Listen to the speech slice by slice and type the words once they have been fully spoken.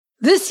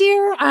This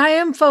year, I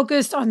am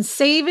focused on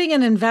saving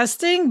and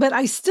investing, but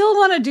I still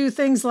want to do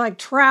things like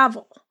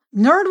travel.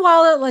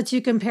 NerdWallet lets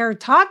you compare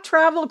top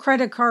travel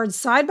credit cards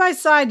side by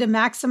side to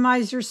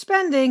maximize your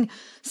spending,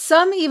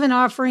 some even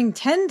offering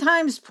 10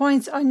 times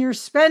points on your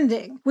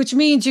spending, which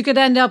means you could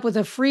end up with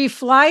a free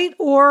flight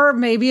or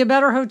maybe a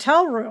better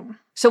hotel room.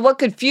 So what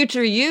could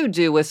future you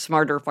do with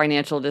smarter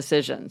financial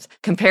decisions?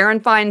 Compare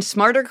and find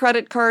smarter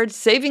credit cards,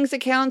 savings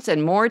accounts,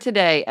 and more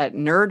today at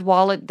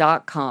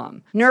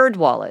nerdwallet.com.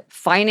 NerdWallet,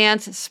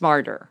 finance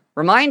smarter.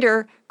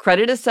 Reminder,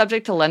 credit is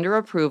subject to lender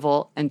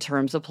approval and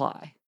terms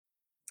apply.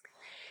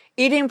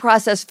 Eating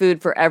processed food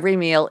for every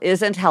meal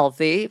isn't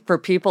healthy for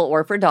people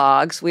or for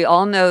dogs. We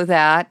all know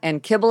that,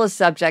 and kibble is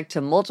subject to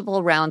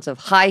multiple rounds of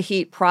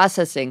high-heat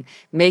processing,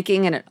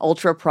 making it an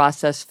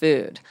ultra-processed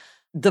food.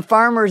 The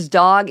Farmer's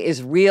Dog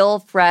is real,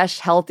 fresh,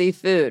 healthy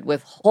food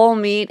with whole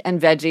meat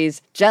and veggies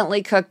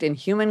gently cooked in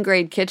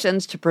human-grade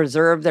kitchens to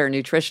preserve their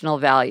nutritional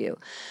value.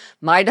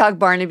 My dog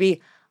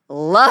Barnaby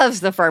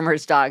loves the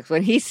Farmer's Dog.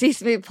 When he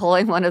sees me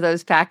pulling one of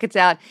those packets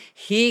out,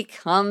 he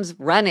comes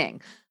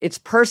running. It's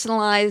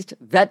personalized,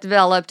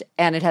 vet-developed,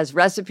 and it has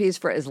recipes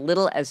for as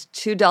little as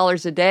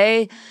 $2 a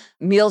day.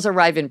 Meals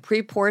arrive in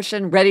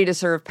pre-portioned,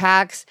 ready-to-serve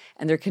packs,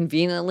 and they're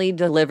conveniently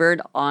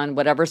delivered on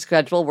whatever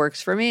schedule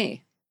works for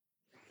me.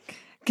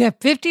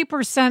 Get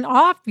 50%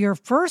 off your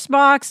first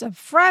box of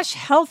fresh,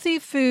 healthy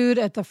food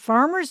at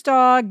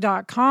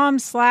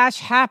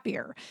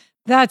thefarmersdog.com/happier.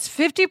 That's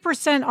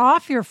 50%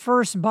 off your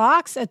first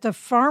box at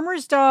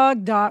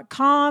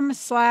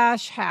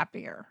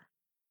thefarmersdog.com/happier.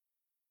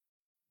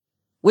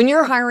 When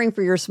you're hiring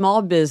for your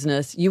small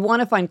business, you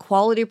want to find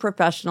quality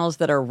professionals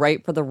that are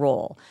right for the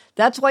role.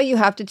 That's why you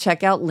have to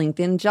check out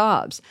LinkedIn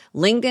Jobs.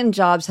 LinkedIn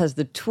Jobs has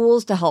the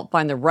tools to help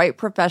find the right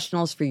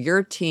professionals for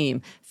your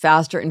team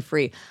faster and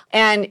free.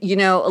 And, you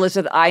know,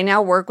 Elizabeth, I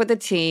now work with a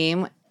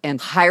team, and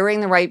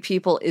hiring the right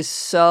people is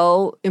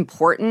so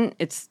important.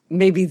 It's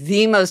maybe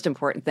the most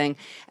important thing.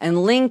 And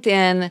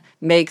LinkedIn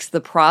makes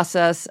the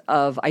process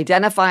of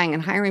identifying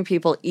and hiring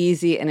people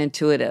easy and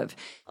intuitive.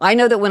 I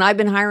know that when I've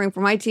been hiring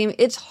for my team,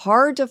 it's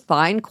hard to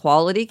find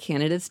quality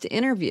candidates to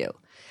interview.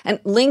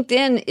 And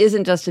LinkedIn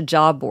isn't just a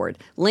job board.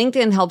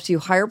 LinkedIn helps you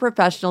hire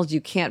professionals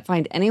you can't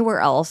find anywhere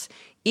else,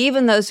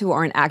 even those who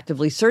aren't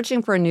actively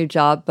searching for a new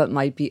job but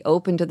might be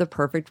open to the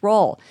perfect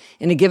role.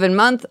 In a given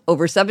month,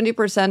 over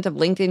 70% of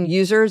LinkedIn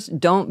users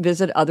don't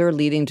visit other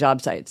leading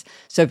job sites.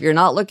 So if you're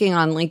not looking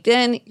on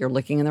LinkedIn, you're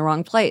looking in the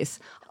wrong place.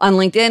 On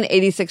LinkedIn,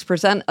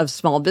 86% of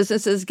small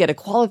businesses get a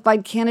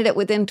qualified candidate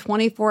within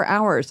 24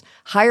 hours.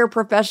 Hire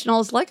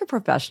professionals like a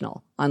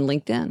professional on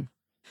LinkedIn.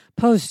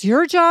 Post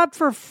your job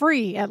for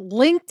free at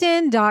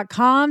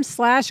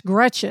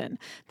linkedin.com/Gretchen.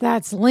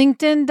 That's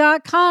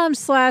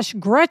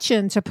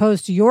linkedin.com/Gretchen to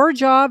post your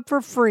job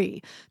for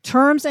free.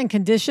 Terms and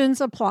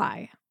conditions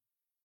apply.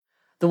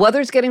 The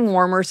weather's getting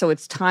warmer, so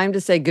it's time to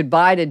say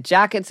goodbye to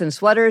jackets and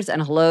sweaters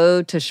and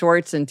hello to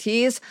shorts and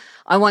tees.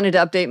 I wanted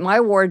to update my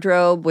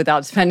wardrobe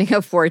without spending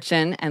a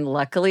fortune, and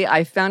luckily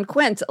I found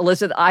Quince.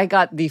 Elizabeth, I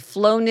got the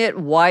Flow Knit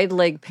wide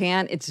leg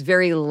pant. It's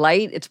very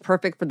light. It's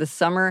perfect for the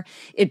summer.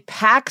 It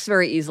packs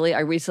very easily. I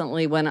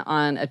recently went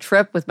on a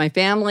trip with my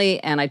family,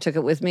 and I took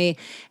it with me,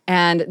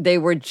 and they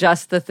were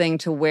just the thing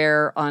to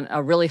wear on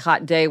a really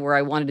hot day where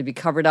I wanted to be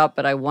covered up,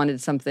 but I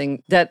wanted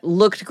something that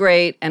looked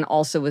great and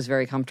also was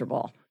very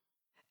comfortable.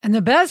 And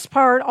the best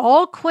part,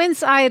 all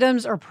Quince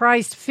items are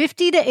priced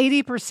 50 to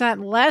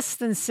 80% less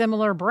than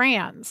similar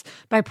brands.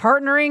 By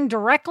partnering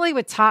directly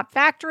with top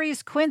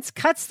factories, Quince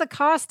cuts the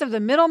cost of the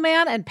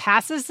middleman and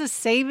passes the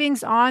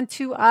savings on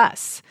to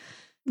us.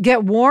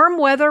 Get warm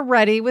weather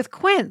ready with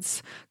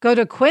Quince. Go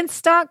to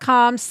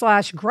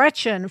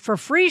quince.com/Gretchen for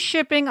free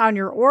shipping on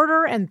your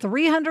order and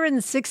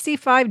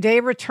 365-day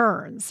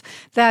returns.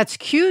 That's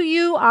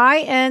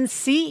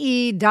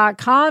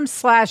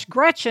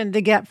QUINCE.com/Gretchen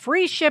to get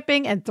free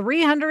shipping and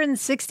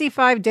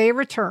 365-day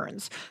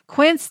returns.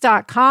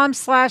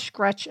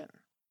 Quince.com/Gretchen.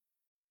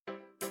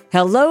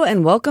 Hello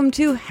and welcome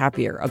to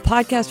Happier, a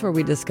podcast where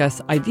we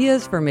discuss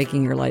ideas for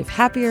making your life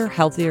happier,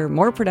 healthier,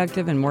 more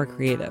productive, and more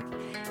creative.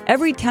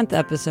 Every 10th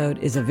episode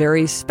is a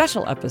very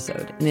special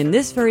episode. And in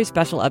this very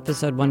special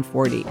episode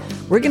 140,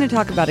 we're going to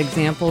talk about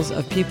examples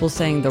of people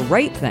saying the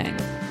right thing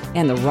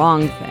and the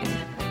wrong thing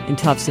in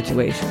tough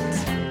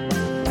situations.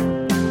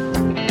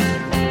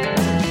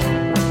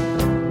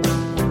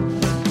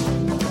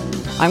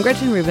 I'm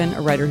Gretchen Rubin,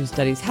 a writer who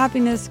studies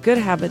happiness, good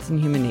habits, and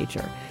human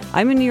nature.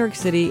 I'm in New York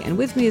City, and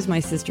with me is my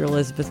sister,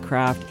 Elizabeth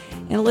Craft.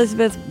 And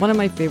Elizabeth, one of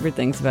my favorite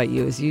things about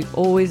you is you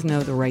always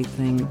know the right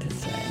thing to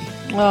say.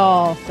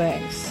 Oh,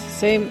 thanks.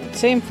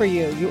 Same for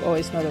you. You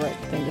always know the right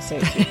thing to say.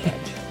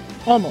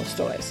 Almost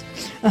always.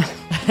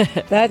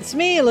 That's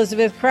me,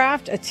 Elizabeth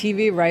Craft, a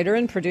TV writer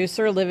and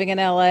producer living in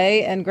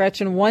LA. And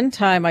Gretchen, one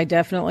time I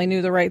definitely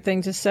knew the right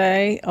thing to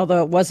say,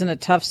 although it wasn't a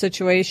tough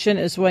situation,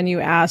 is when you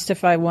asked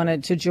if I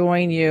wanted to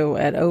join you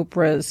at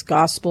Oprah's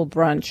Gospel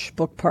Brunch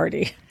book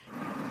party.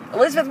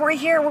 Elizabeth, we're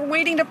here. We're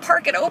waiting to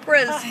park at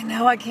Oprah's. I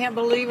know. I can't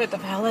believe it. The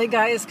valet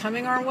guy is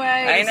coming our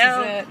way. I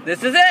know.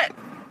 This is it.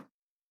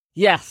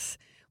 Yes.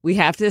 we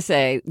have to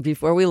say,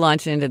 before we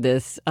launch into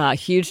this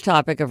huge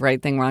topic of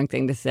right thing, wrong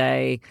thing to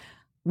say,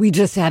 we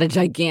just had a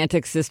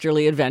gigantic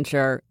sisterly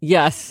adventure.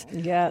 Yes.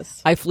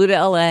 Yes. I flew to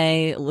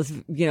L.A.,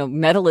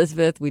 met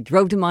Elizabeth. We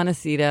drove to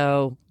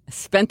Montecito,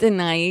 spent the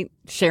night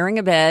sharing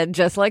a bed,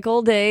 just like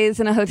old days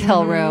in a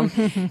hotel room.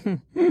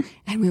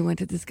 And we went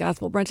to this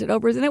gospel brunch at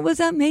Oprah's, and it was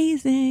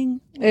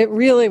amazing. It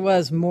really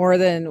was more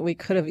than we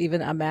could have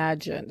even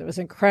imagined. It was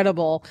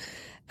incredible.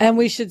 And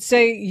we should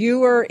say you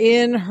were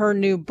in her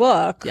new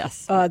book,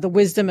 Yes. The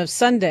Wisdom of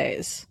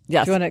Sundays.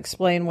 Yes. Do you want to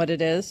explain what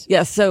it is?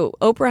 Yes. So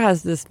Oprah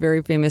has this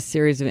very famous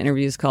series of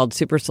interviews called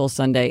Super Soul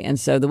Sunday. And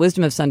so the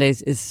Wisdom of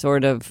Sundays is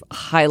sort of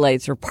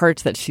highlights or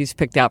parts that she's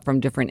picked out from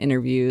different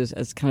interviews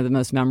as kind of the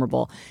most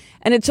memorable.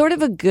 And it's sort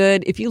of a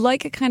good, if you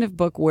like a kind of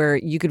book where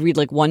you could read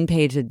like one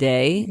page a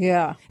day.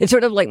 Yeah. It's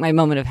sort of like my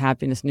Moment of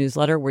Happiness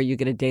newsletter where you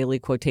get a daily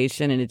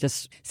quotation and it's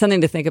just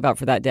something to think about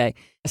for that day.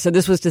 So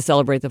this was to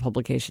celebrate the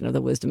publication of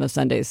the Wisdom of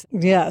Sundays.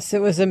 Yes,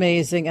 it was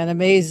amazing, and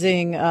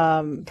amazing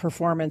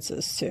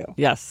performances too.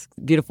 Yes.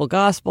 Beautiful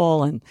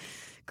gospel and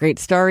great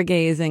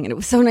stargazing. And it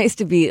was so nice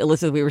to be,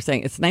 Elizabeth, we were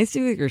saying, it's nice to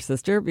be with your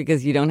sister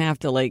because you don't have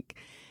to like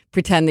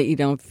pretend that you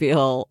don't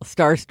feel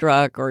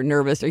starstruck or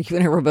nervous, or you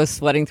and I were both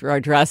sweating through our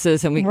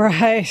dresses, and we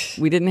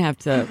didn't have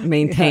to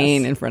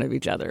maintain in front of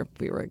each other.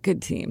 We were a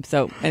good team.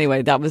 So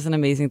anyway, that was an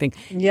amazing thing.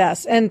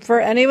 Yes. And for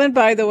anyone,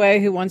 by the way,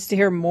 who wants to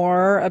hear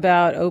more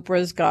about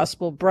Oprah's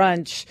Gospel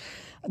Brunch,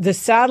 the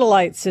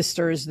Satellite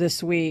Sisters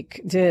this week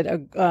did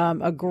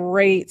a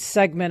great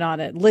segment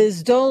on it.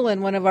 Liz Dolan,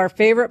 one of our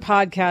favorite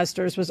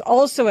podcasters, was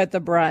also at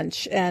the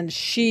brunch, and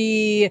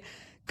she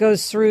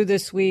goes through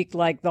this week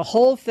like the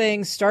whole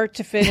thing, start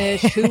to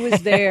finish, who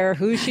was there,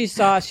 who she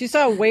saw. She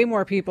saw way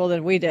more people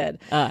than we did.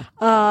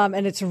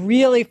 And it's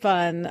really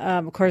fun.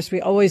 Of course, we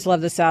always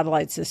love the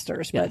Satellite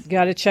Sisters, but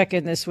got to check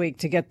in this week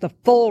to get the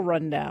full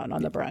rundown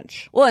on the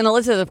brunch. Well, and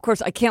Elizabeth, of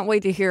course, I can't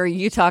wait to hear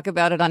you talk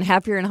about it on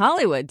Happier in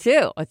Hollywood,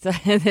 too.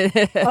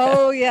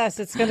 Oh, yes.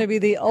 It's going to be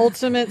the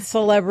ultimate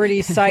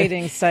celebrity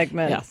sighting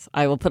segment. Yes.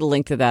 I will put a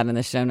link to that in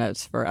the show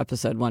notes for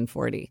episode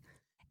 140.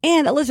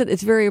 And Elizabeth,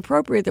 it's very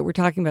appropriate that we're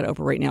talking about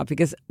Oprah right now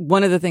because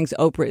one of the things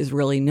Oprah is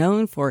really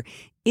known for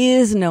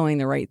is knowing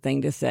the right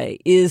thing to say,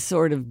 is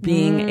sort of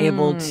being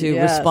able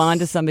to respond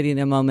to somebody in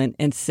a moment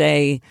and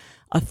say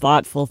a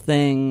thoughtful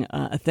thing,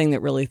 a thing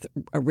that really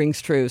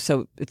rings true.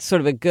 So it's sort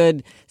of a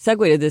good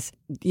segue to this,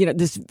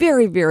 this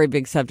very, very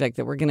big subject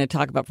that we're going to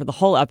talk about for the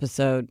whole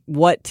episode,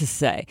 what to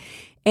say.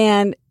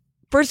 And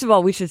first of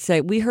all, we should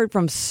say we heard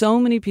from so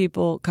many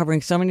people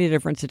covering so many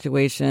different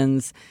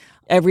situations.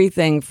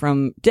 Everything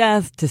from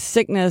death to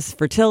sickness,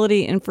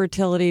 fertility,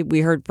 infertility.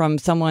 We heard from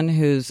someone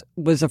who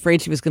was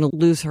afraid she was going to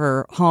lose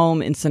her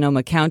home in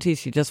Sonoma County.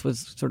 She just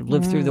was sort of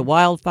lived through the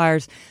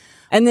wildfires.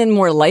 And then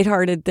more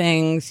lighthearted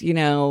things,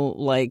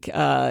 like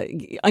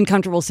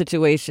uncomfortable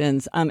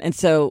situations. And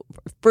so,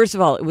 first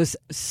of all, it was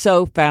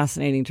so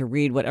fascinating to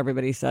read what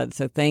everybody said.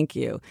 So thank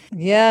you.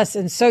 Yes,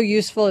 and so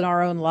useful in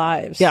our own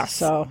lives. Yes.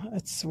 So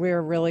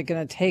we're really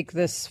going to take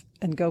this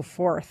and go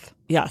forth.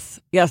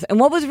 Yes. And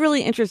what was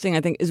really interesting,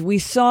 I think, is we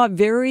saw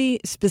very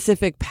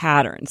specific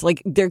patterns.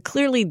 Like there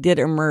clearly did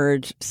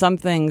emerge some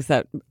things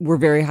that were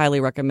very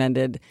highly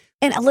recommended.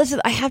 And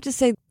Elizabeth, I have to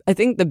say, I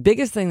think the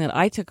biggest thing that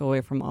I took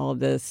away from all of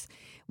this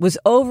was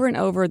over and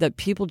over that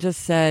people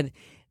just said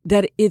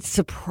that it's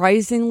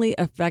surprisingly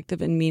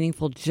effective and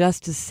meaningful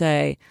just to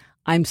say,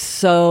 I'm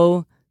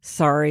so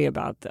sorry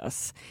about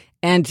this.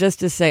 And just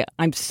to say,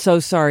 I'm so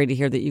sorry to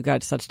hear that you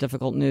got such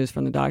difficult news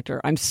from the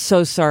doctor. I'm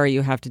so sorry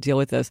you have to deal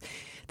with this.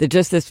 That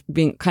just this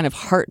being kind of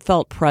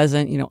heartfelt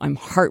present, I'm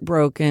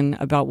heartbroken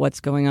about what's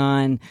going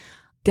on.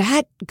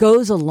 That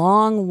goes a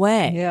long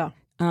way. Yeah.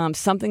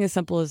 Something as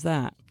simple as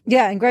that.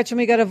 Yeah. And Gretchen,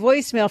 we got a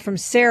voicemail from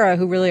Sarah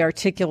who really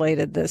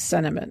articulated this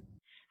sentiment.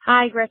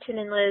 Hi, Gretchen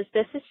and Liz.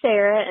 This is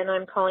Sarah, and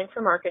I'm calling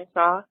from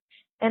Arkansas.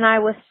 And I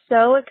was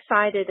so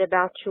excited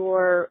about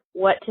your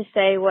what to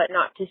say, what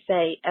not to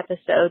say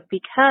episode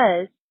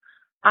because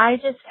I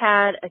just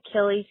had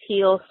Achilles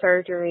heel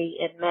surgery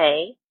in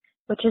May,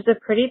 which is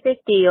a pretty big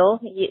deal.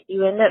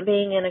 You end up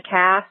being in a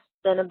cast,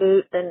 then a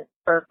boot,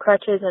 or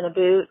crutches and a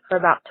boot for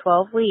about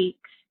 12 weeks.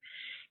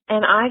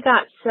 And I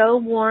got so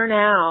worn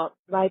out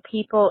by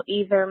people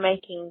either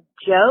making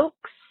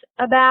jokes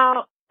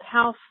about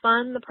how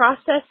fun the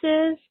process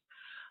is,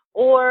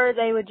 or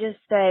they would just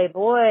say,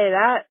 boy,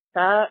 that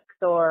sucks,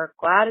 or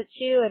glad it's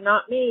you and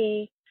not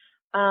me.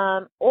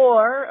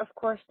 Or, of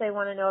course, they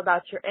want to know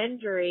about your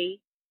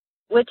injury,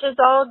 which is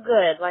all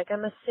good. Like,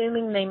 I'm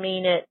assuming they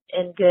mean it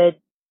in good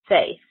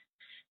faith.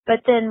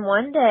 But then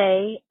one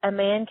day, a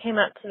man came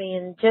up to me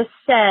and just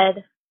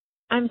said,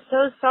 I'm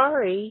so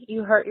sorry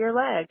you hurt your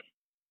leg.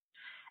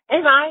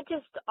 And I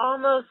just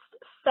almost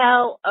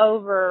fell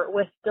over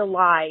with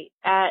delight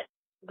at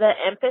the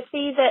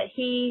empathy that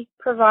he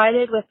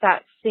provided with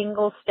that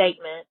single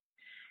statement.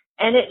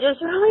 And it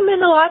just really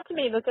meant a lot to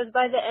me because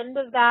by the end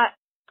of that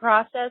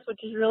process, which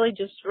is really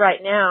just right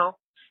now,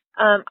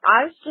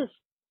 I was just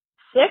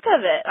sick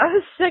of it. I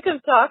was sick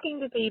of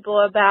talking to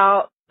people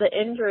about the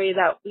injury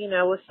that,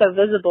 was so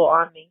visible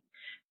on me.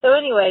 So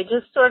anyway,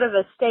 just sort of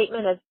a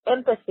statement of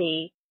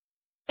empathy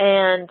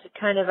and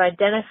kind of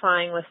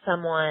identifying with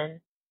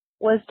someone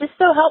was just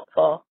so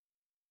helpful.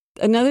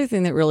 Another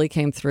thing that really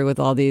came through with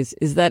all these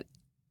is that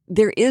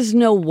there is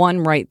no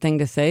one right thing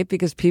to say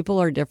because people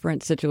are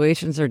different,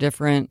 situations are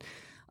different,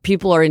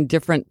 people are in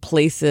different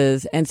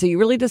places. And so you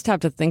really just have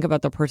to think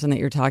about the person that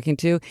you're talking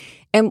to.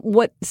 And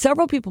what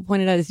several people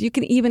pointed out is you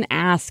can even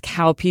ask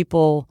how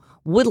people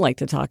would like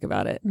to talk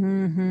about it.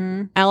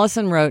 Mm-hmm.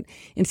 Allison wrote,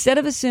 instead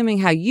of assuming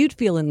how you'd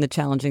feel in the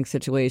challenging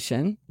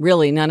situation,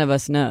 really none of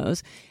us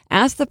knows,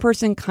 ask the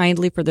person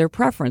kindly for their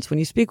preference when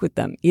you speak with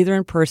them, either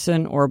in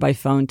person or by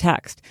phone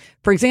text.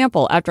 For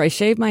example, after I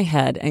shaved my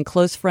head and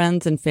close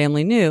friends and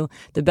family knew,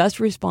 the best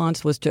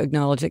response was to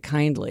acknowledge it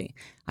kindly.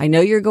 I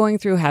know you're going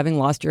through having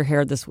lost your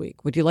hair this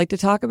week. Would you like to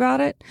talk about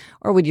it?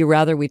 Or would you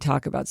rather we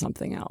talk about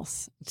something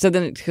else? So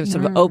then it's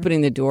sort of opening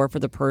the door for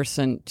the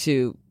person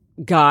to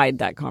guide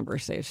that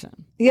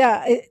conversation.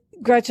 Yeah,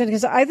 Gretchen,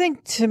 because I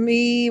think to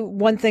me,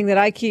 one thing that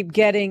I keep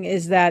getting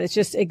is that it's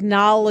just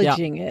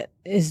acknowledging it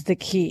is the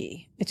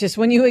key. It's just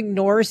when you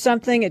ignore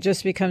something, it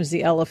just becomes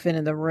the elephant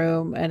in the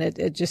room and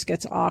it just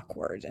gets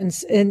awkward. And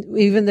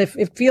even if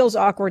it feels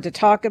awkward to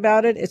talk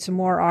about it, it's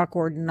more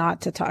awkward not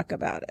to talk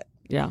about it.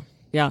 Yeah,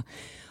 yeah.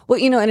 Well,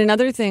 you know, and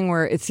another thing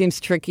where it seems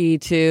tricky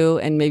too,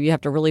 and maybe you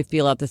have to really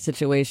feel out the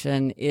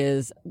situation,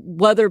 is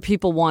whether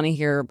people want to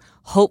hear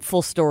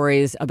hopeful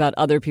stories about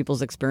other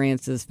people's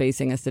experiences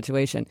facing a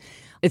situation.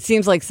 It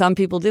seems like some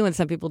people do and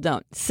some people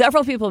don't.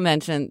 Several people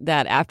mentioned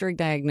that after a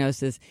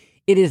diagnosis,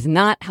 it is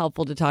not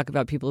helpful to talk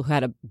about people who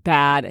had a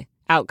bad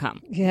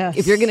outcome. Yes.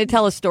 If you're going to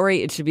tell a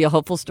story, it should be a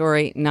hopeful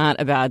story, not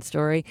a bad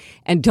story.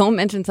 And don't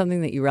mention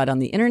something that you read on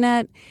the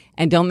internet,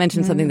 and don't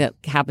mention something that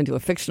happened to a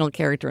fictional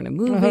character in a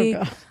movie.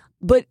 Oh,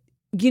 But,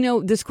 you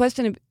know, this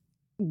question of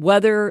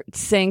whether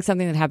saying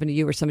something that happened to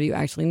you or somebody you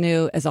actually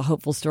knew as a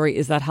hopeful story,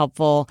 is that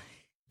helpful?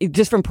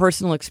 Just from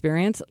personal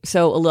experience.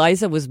 So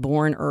Eliza was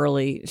born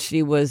early.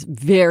 She was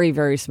very,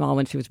 very small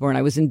when she was born.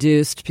 I was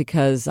induced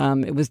because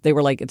they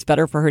were like, it's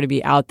better for her to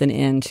be out than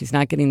in. She's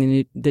not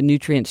getting the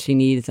nutrients she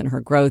needs and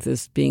her growth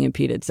is being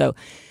impeded. So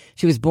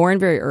she was born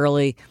very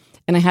early.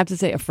 And I have to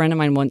say, a friend of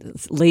mine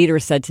once later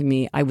said to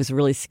me, I was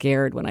really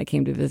scared when I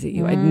came to visit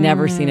you. I'd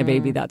never seen a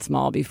baby that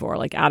small before,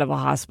 like out of a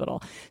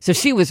hospital. So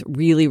she was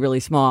really, really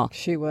small.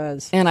 She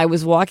was. And I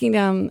was walking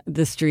down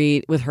the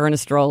street with her in a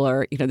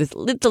stroller, you know, this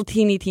little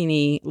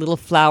teeny little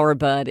flower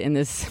bud in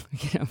this,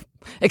 you know,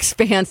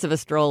 expanse of a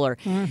stroller.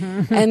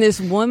 Mm-hmm. And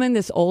this woman,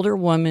 this older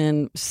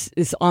woman,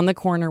 is on the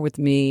corner with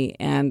me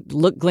and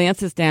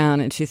glances down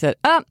and she said,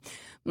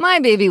 my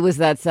baby was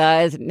that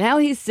size. Now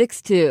he's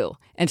 6'2".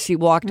 And she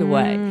walked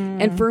away.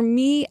 And for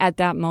me at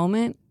that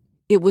moment,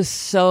 it was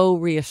so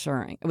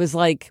reassuring. It was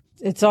like,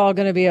 it's all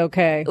going to be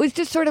okay. It was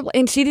just sort of,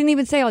 and she didn't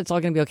even say, oh, it's all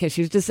going to be okay. She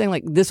was just saying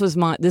like, this was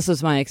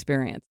my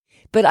experience.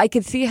 But I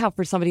could see how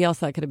for somebody else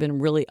that could have been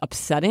really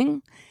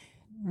upsetting.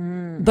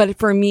 But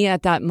for me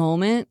at that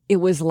moment, it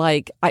was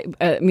like,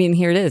 I mean,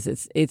 here it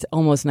is. It's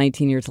almost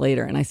 19 years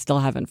later and I still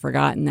haven't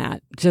forgotten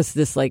that. Just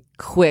this like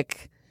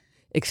quick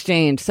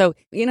exchange. So,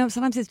 you know,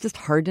 sometimes it's just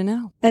hard to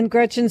know. And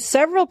Gretchen,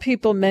 several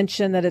people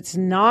mention that it's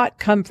not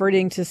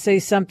comforting to say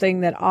something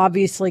that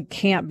obviously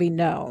can't be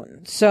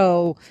known.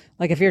 So,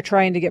 like if you're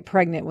trying to get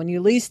pregnant, when you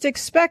least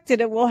expect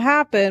it, it will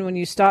happen. When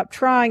you stop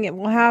trying, it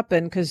will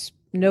happen because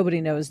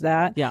nobody knows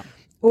that. Yeah.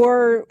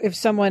 Or if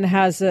someone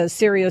has a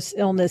serious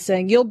illness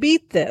saying, you'll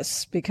beat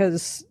this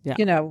because,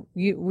 you know,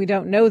 we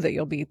don't know that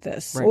you'll beat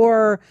this. Right.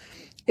 Or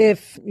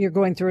if you're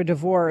going through a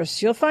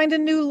divorce, you'll find a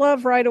new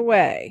love right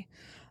away.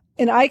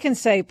 And I can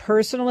say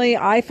personally,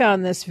 I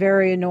found this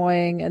very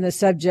annoying in the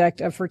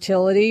subject of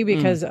fertility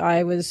because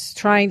I was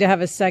trying to have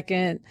a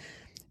second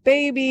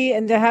baby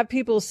and to have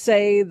people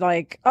say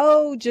like,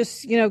 oh,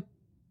 just, you know,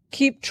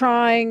 keep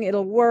trying.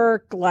 It'll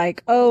work.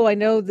 Like, oh, I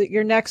know that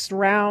your next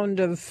round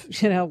of,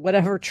 you know,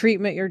 whatever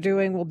treatment you're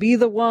doing will be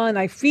the one.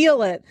 I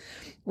feel it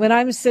when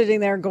I'm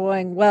sitting there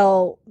going,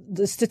 well,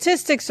 the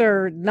statistics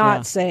are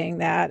not saying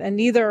that. And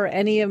neither are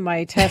any of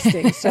my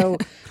testing. So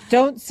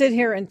don't sit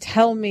here and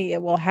tell me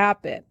it will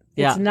happen.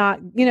 It's not,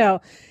 you know,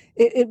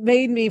 it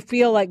made me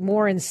feel like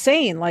more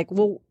insane. Like,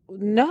 well,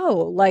 no,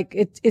 like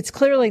it's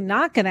clearly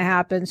not going to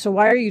happen. So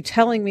why are you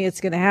telling me it's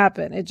going to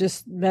happen? It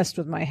just messed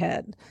with my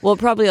head. Well, it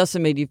probably also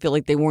made you feel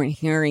like they weren't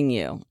hearing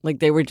you. Like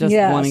they were just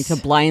wanting to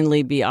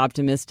blindly be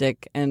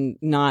optimistic and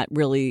not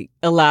really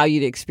allow you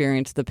to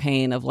experience the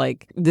pain of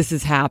like, this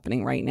is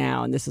happening right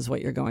now and this is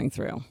what you're going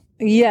through.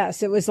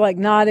 Yes, it was like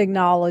not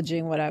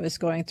acknowledging what I was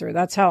going through.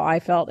 That's how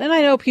I felt. And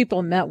I know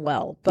people meant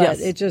well,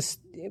 but it just,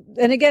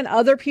 and again,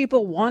 other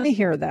people want to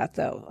hear that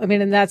though. I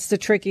mean, and that's the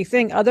tricky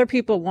thing. Other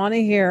people want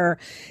to hear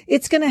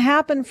it's going to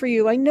happen for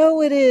you. I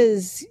know it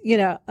is, you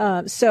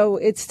know, so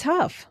it's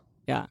tough.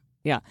 Yeah.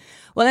 Yeah.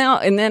 Well, now,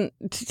 and then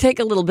to take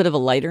a little bit of a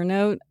lighter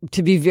note,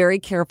 to be very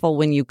careful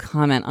when you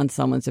comment on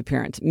someone's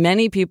appearance.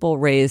 Many people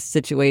raise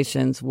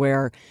situations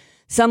where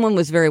someone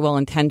was very well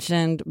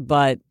intentioned,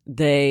 but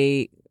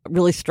they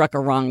really struck a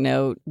wrong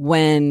note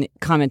when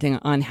commenting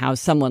on how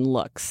someone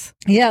looks.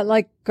 Yeah,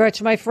 like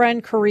Gretchen, my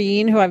friend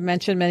Corrine, who I've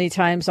mentioned many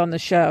times on the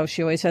show,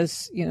 she always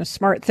has,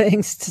 smart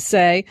things to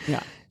say.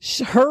 Yeah.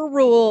 Her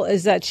rule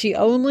is that she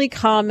only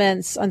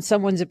comments on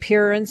someone's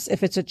appearance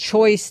if it's a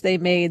choice they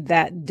made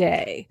that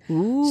day.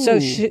 Ooh. So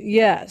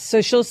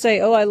she'll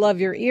say, "Oh, I love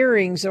your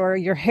earrings," or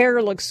 "Your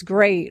hair looks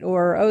great,"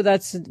 or "Oh,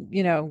 that's,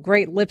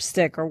 great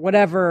lipstick," or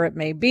whatever it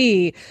may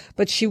be.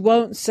 But she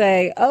won't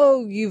say,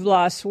 "Oh, you've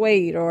lost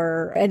weight,"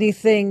 or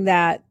anything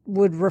that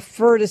would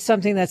refer to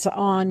something that's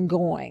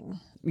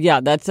ongoing.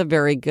 Yeah, that's a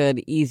very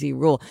good, easy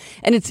rule.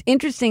 And it's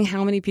interesting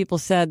how many people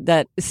said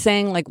that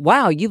saying like,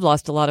 wow, you've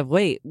lost a lot of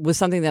weight was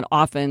something that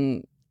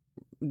often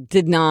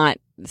did not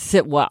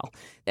sit well.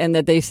 And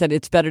that they said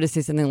it's better to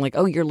say something like,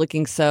 oh, you're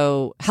looking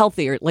so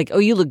healthy, or like, oh,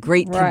 you look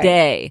great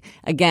today.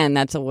 Again,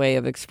 that's a way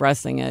of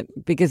expressing it,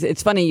 because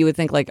it's funny. You would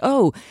think like,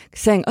 oh,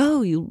 saying,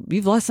 oh,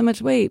 you've lost so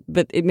much weight.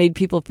 But it made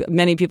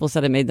many people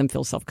said it made them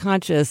feel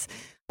self-conscious,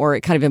 or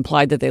it kind of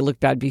implied that they looked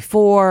bad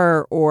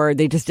before, or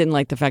they just didn't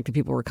like the fact that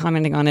people were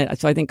commenting on it.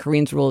 So I think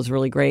Corinne's rule is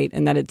really great,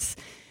 and that if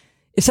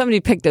somebody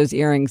picked those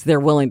earrings, they're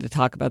willing to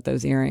talk about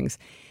those earrings.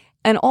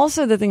 And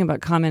also the thing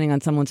about commenting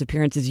on someone's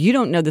appearance is you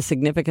don't know the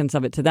significance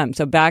of it to them.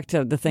 So back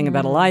to the thing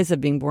about Eliza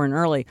being born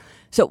early.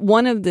 So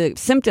one of the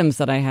symptoms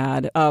that I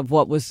had of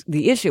what was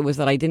the issue was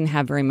that I didn't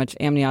have very much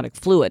amniotic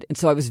fluid. And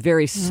so I was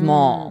very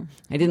small.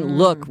 I didn't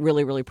look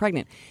really, really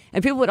pregnant.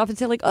 And people would often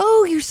say like,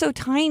 oh, you're so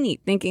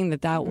tiny, thinking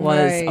that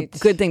was a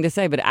good thing to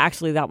say. But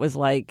actually that was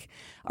like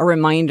a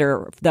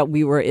reminder that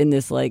we were in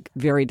this like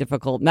very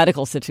difficult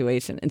medical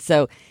situation. And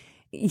so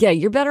yeah,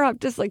 you're better off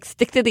just like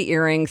stick to the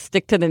earrings,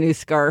 stick to the new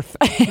scarf.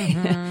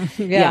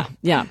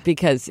 Yeah,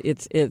 because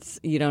it's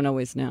you don't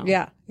always know.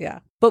 Yeah.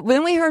 But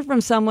when we heard from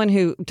someone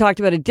who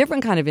talked about a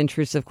different kind of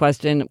intrusive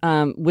question,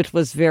 which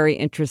was very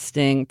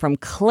interesting, from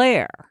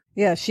Claire.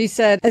 Yeah, she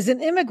said, as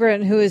an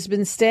immigrant who has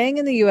been staying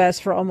in the U.S.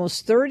 for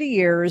almost 30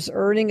 years,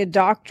 earning a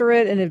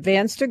doctorate and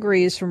advanced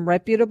degrees from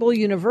reputable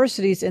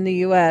universities in the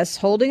U.S.,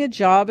 holding a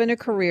job and a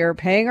career,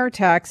 paying our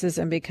taxes,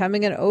 and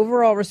becoming an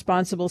overall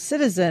responsible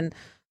citizen,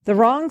 the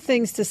wrong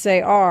things to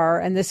say are,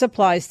 and this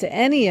applies to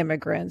any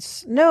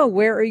immigrants, no,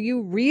 where are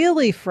you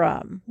really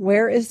from?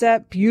 Where is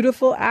that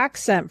beautiful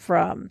accent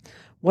from?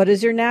 What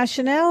is your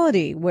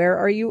nationality? Where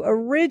are you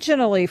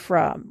originally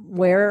from?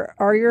 Where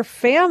are your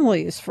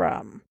families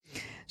from?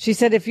 She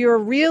said, if you're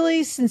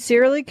really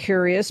sincerely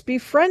curious,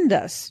 befriend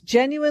us.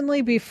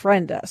 Genuinely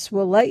befriend us.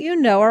 We'll let you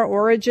know our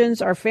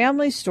origins, our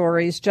family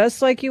stories,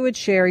 just like you would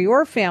share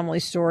your family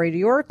story to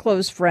your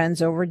close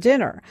friends over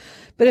dinner.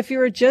 But if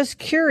you are just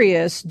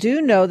curious, do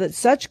know that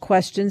such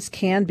questions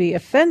can be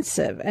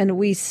offensive, and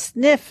we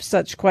sniff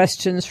such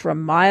questions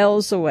from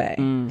miles away.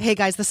 Hey,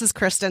 guys, this is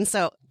Kristen.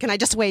 So can I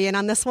just weigh in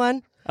on this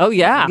one? Oh,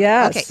 yeah.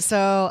 Yes. Okay,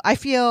 so I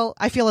feel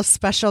a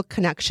special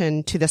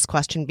connection to this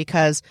question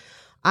because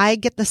I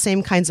get the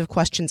same kinds of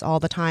questions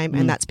all the time,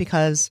 and that's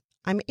because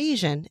I'm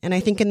Asian. And I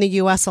think in the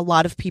U.S., a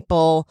lot of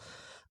people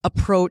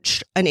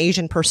approach an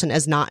Asian person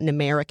as not an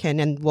American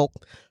and will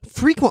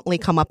frequently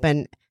come up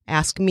and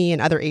ask me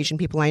and other Asian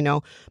people I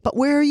know, but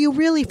where are you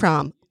really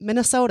from?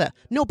 Minnesota.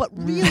 No, but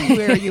really,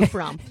 where are you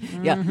from?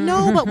 Yeah.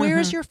 No, but where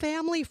is your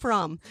family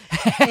from?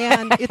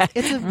 And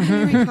it's a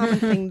very common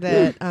thing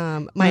that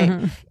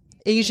my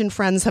Asian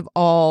friends have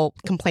all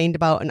complained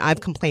about and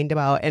I've complained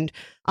about. And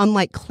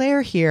unlike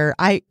Claire here,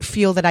 I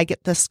feel that I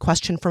get this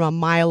question from a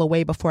mile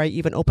away before I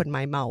even open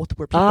my mouth,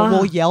 where people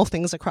will yell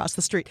things across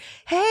the street.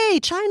 Hey,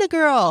 China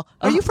girl,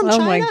 are you from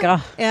China? Oh my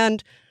God.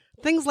 And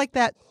things like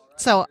that.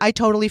 So I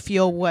totally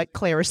feel what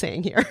Claire is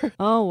saying here.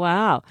 Oh,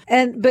 wow.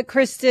 But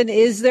Kristen,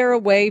 is there a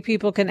way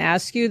people can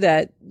ask you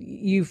that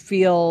you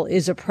feel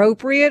is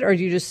appropriate, or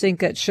do you just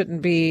think that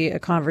shouldn't be a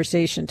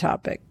conversation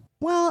topic?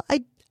 Well,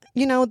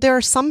 there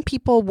are some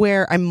people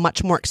where I'm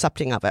much more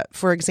accepting of it.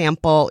 For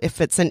example, if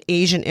it's an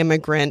Asian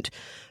immigrant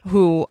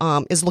who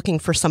is looking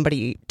for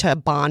somebody to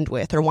bond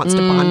with or wants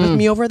to bond with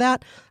me over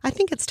that, I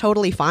think it's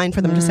totally fine for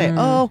them to say,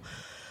 oh,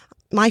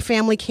 my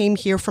family came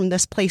here from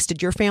this place.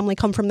 Did your family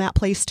come from that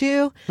place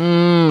too?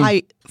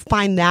 I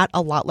find that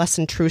a lot less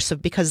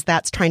intrusive because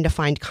that's trying to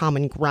find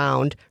common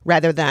ground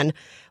rather than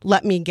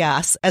let me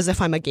guess, as if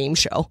I'm a game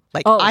show.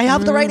 Like, I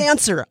have the right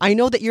answer. I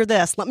know that you're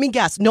this. Let me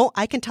guess. No,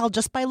 I can tell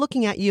just by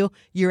looking at you,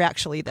 you're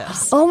actually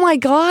this. Oh my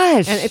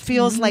gosh. And it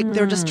feels like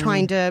they're just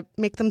trying to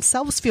make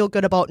themselves feel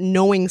good about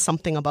knowing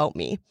something about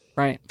me.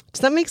 Right.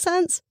 Does that make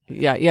sense?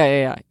 Yeah.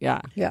 Yeah.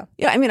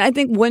 I mean, I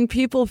think when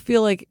people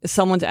feel like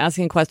someone's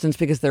asking questions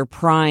because they're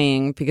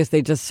prying, because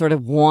they just sort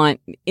of want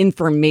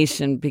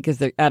information because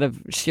they're out of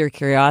sheer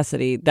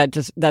curiosity,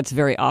 that's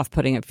very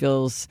off-putting. It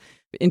feels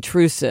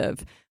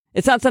intrusive.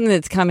 It's not something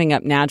that's coming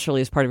up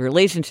naturally as part of your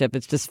relationship.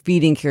 It's just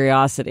feeding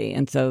curiosity.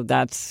 And so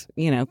that's,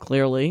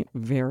 clearly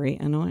very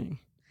annoying.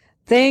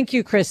 Thank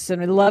you, Kristen.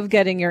 We love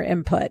getting your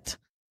input.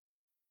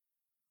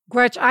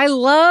 Gretch, I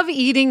love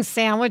eating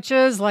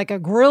sandwiches, like a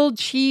grilled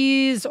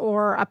cheese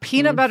or a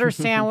peanut butter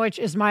sandwich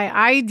is my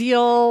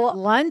ideal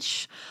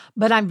lunch,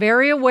 but I'm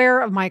very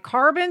aware of my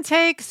carb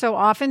intake. So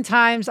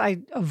oftentimes I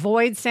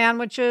avoid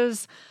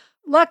sandwiches.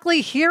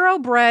 Luckily, Hero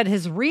Bread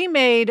has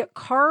remade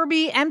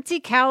carby,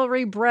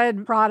 empty-calorie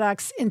bread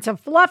products into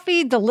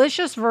fluffy,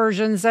 delicious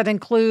versions that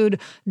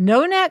include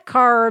no net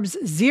carbs,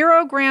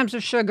 0 grams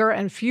of sugar,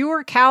 and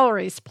fewer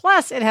calories.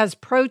 Plus, it has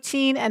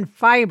protein and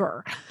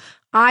fiber.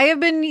 I have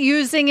been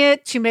using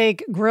it to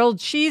make grilled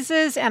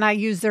cheeses, and I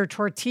use their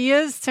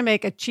tortillas to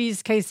make a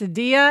cheese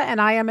quesadilla,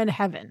 and I am in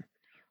heaven.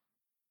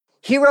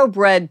 Hero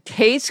Bread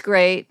tastes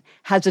great,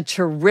 has a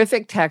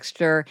terrific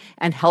texture,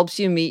 and helps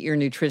you meet your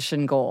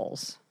nutrition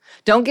goals.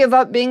 Don't give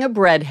up being a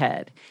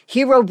breadhead.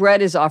 Hero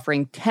Bread is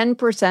offering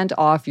 10%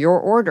 off your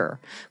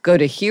order. Go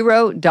to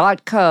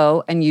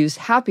hero.co and use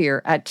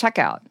Happier at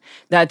checkout.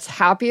 That's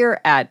Happier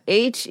at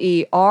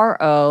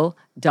HERO.co.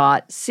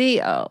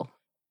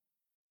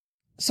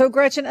 So,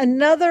 Gretchen,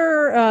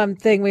 another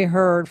thing we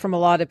heard from a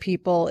lot of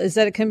people is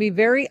that it can be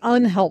very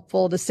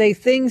unhelpful to say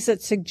things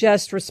that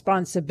suggest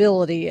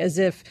responsibility, as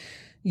if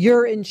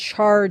you're in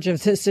charge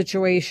of the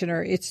situation,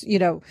 or it's,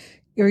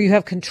 or you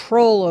have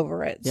control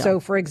over it. Yeah.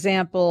 So, for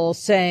example,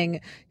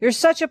 saying, you're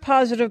such a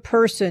positive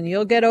person,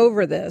 you'll get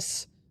over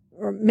this.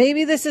 Or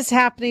maybe this is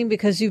happening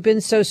because you've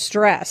been so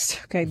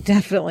stressed. Okay,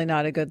 definitely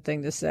not a good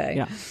thing to say.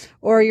 Yeah.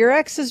 Or your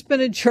ex has been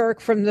a jerk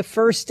from the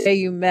first day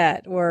you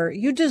met. Or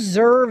you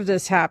deserve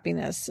this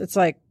happiness. It's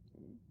like,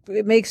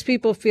 it makes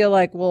people feel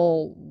like,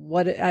 well,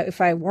 what if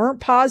I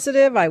weren't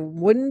positive, I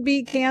wouldn't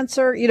beat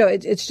cancer?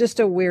 It's just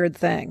a weird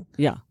thing.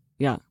 Yeah,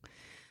 yeah.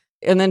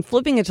 And then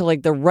flipping it to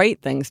like the right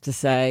things to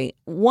say,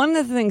 one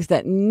of the things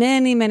that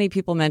many, many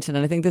people mention,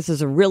 and I think this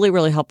is a really,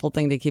 really helpful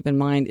thing to keep in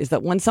mind, is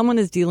that when someone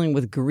is dealing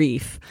with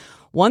grief,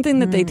 one thing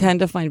that they tend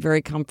to find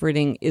very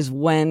comforting is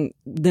when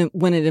it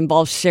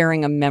involves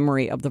sharing a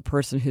memory of the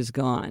person who's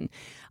gone.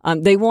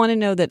 They want to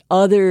know that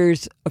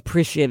others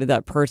appreciated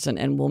that person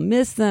and will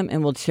miss them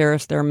and will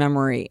cherish their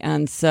memory.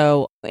 And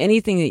so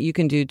anything that you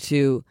can do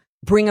to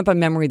bring up a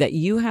memory that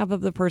you have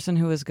of the person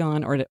who is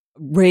gone, or to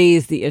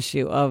raise the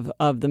issue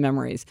of the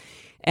memories.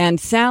 And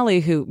Sally,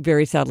 who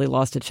very sadly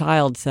lost a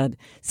child, said,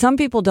 some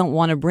people don't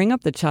want to bring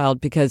up the child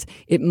because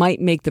it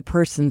might make the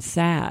person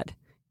sad.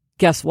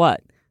 Guess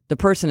what? The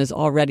person is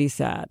already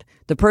sad.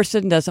 The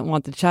person doesn't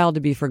want the child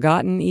to be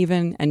forgotten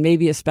even, and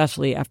maybe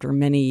especially after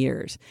many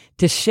years.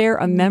 To share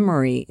a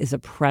memory is a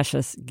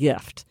precious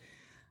gift.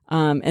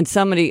 And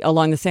somebody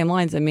along the same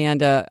lines,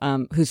 Amanda,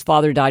 whose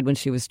father died when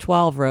she was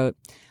 12, wrote,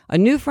 a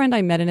new friend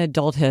I met in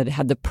adulthood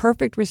had the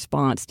perfect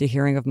response to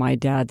hearing of my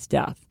dad's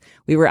death.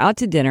 We were out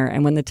to dinner,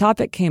 and when the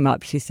topic came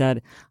up, she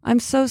said, I'm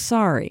so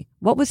sorry.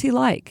 What was he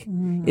like?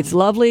 It's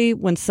lovely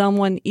when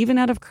someone, even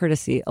out of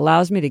courtesy,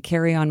 allows me to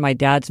carry on my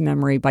dad's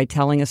memory by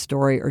telling a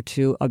story or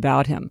two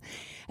about him.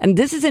 And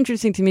this is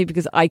interesting to me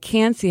because I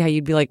can see how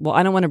you'd be like, well,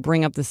 I don't want to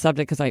bring up the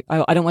subject because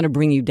I don't want to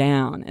bring you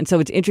down. And so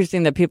it's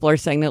interesting that people are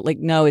saying that, like,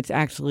 no, it's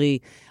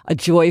actually a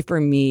joy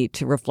for me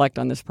to reflect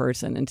on this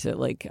person and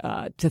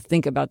to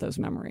think about those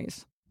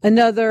memories.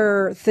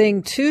 Another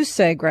thing to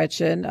say,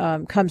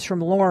 Gretchen, comes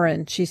from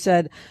Lauren. She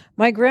said,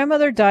 my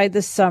grandmother died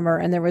this summer,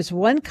 and there was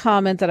one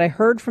comment that I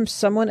heard from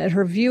someone at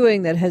her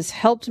viewing that has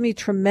helped me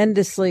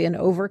tremendously in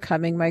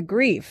overcoming my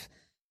grief.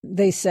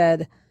 They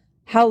said,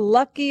 how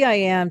lucky I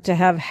am to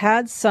have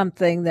had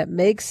something that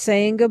makes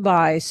saying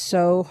goodbye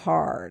so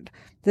hard.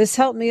 This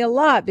helped me a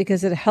lot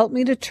because it helped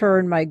me to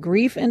turn my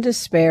grief and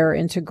despair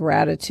into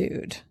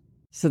gratitude.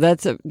 So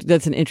that's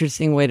an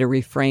interesting way to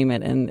reframe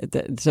it, and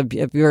it's a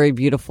very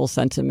beautiful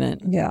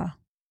sentiment. Yeah.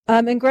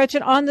 And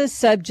Gretchen, on this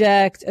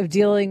subject of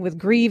dealing with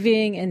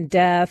grieving and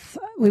death,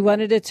 we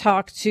wanted to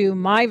talk to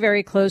my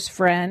very close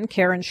friend,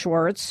 Karen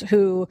Schwartz,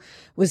 who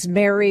was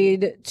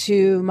married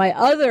to my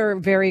other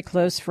very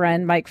close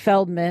friend, Mike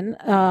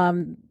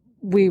Feldman.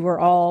 We were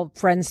all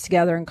friends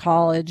together in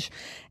college.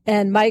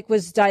 And Mike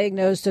was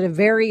diagnosed at a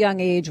very young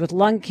age with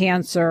lung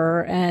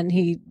cancer, and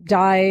he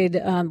died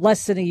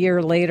less than a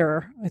year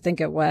later, I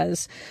think it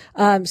was.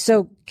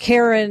 So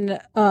Karen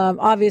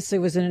obviously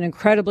was in an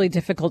incredibly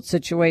difficult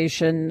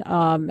situation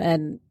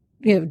and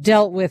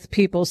dealt with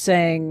people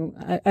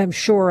saying, I'm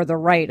sure, the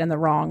right and the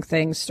wrong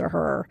things to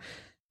her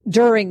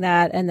during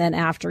that and then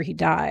after he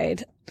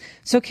died.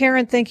 So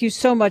Karen, thank you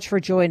so much for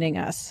joining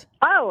us.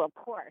 Oh, of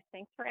course.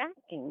 Thanks for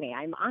asking me.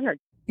 I'm honored.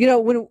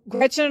 When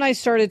Gretchen and I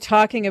started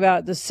talking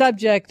about the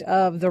subject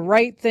of the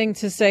right thing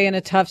to say in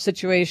a tough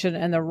situation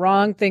and the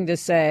wrong thing to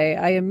say,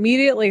 I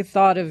immediately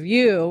thought of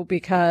you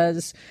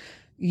because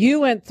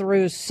you went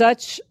through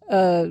such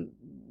a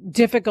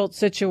difficult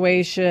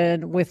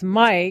situation with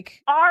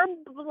Mike. Our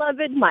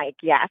beloved Mike,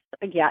 yes.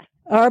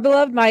 Our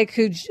beloved Mike,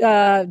 who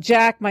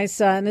Jack, my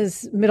son,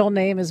 his middle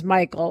name is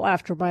Michael,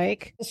 after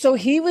Mike. So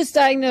he was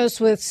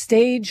diagnosed with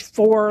stage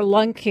 4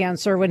 lung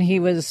cancer when he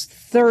was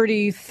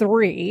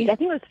 33. I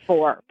think it was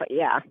 4, but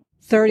yeah.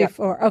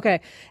 34. Yep.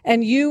 Okay.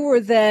 And you were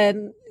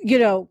then,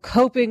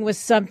 coping with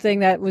something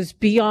that was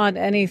beyond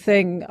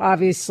anything,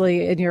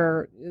 obviously,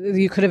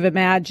 you could have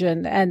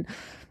imagined. And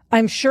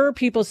I'm sure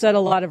people said a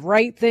lot of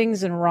right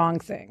things and wrong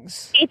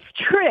things. It's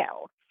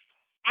true.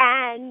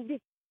 And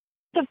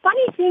the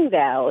funny thing,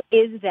 though,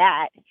 is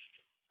that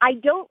I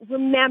don't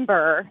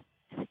remember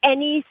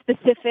any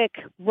specific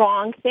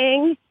wrong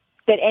thing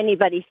that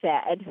anybody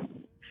said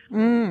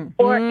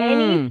or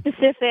any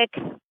specific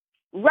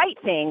right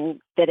thing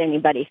that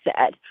anybody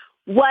said.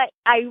 What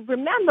I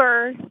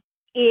remember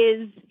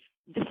is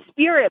the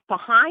spirit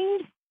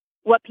behind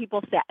what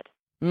people said.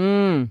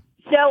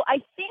 So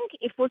I think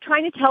if we're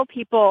trying to tell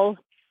people,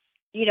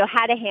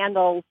 how to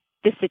handle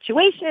this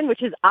situation,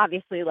 which is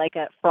obviously like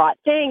a fraught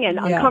thing and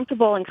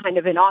uncomfortable and kind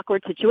of an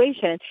awkward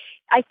situation,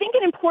 I think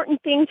an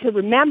important thing to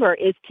remember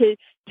is to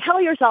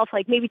tell yourself,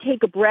 like, maybe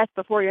take a breath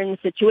before you're in the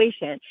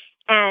situation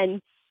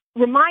and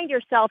remind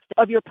yourself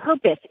of your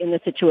purpose in the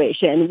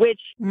situation,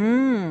 which...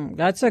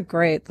 that's a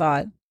great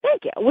thought.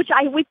 Thank you. Which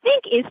I would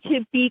think is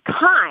to be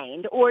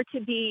kind or to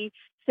be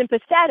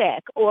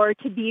sympathetic or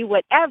to be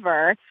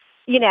whatever.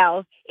 You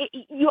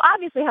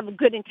obviously have a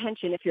good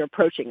intention if you're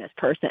approaching this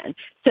person.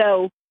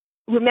 So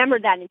remember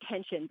that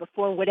intention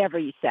before whatever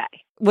you say.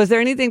 Was there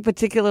anything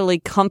particularly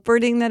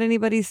comforting that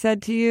anybody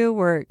said to you,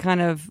 or it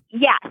kind of...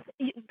 Yes.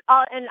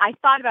 And I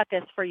thought about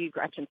this for you,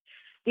 Gretchen.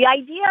 The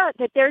idea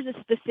that there's a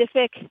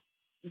specific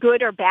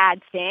good or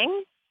bad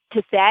thing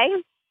to say,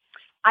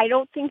 I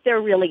don't think there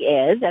really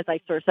is, as I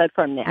sort of said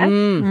from this.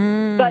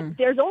 But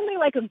there's only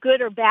like a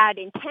good or bad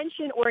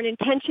intention, or an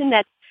intention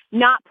that's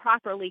not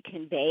properly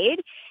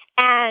conveyed.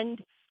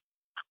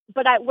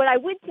 But what I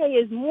would say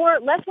is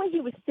less when he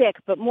was sick,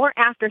 but more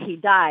after he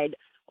died.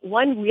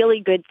 One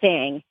really good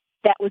thing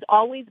that was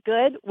always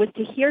good was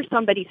to hear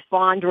somebody's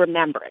fond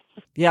remembrance.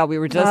 Yeah, we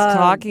were just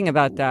talking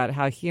about that,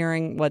 how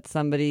hearing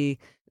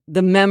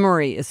the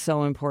memory is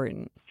so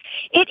important.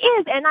 It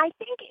is, and I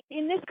think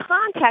in this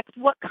context,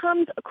 what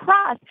comes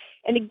across,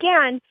 and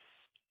again,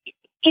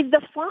 is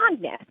the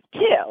fondness,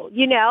 too,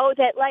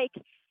 that, like,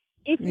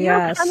 if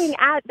you're coming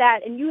at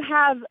that and you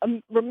have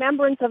a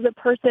remembrance of the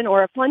person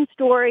or a fun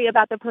story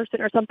about the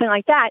person or something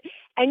like that,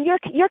 and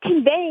you're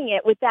conveying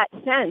it with that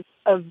sense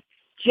of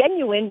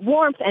genuine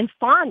warmth and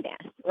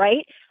fondness,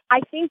 right? I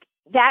think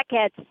that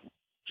gets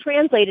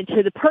translated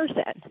to the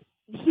person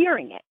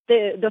hearing it.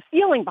 The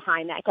feeling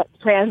behind that gets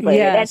translated.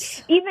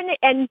 Yes.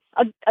 And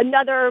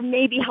another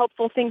maybe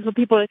helpful thing for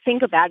people to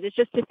think about is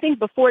just to think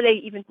before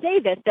they even say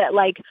this, that,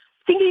 like,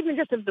 think even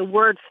just of the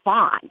word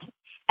fond.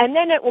 And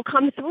then it will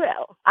come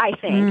through, I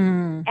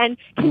think. And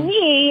to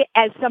me,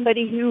 as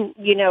somebody who,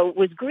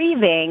 was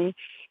grieving,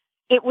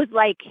 it was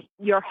like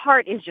your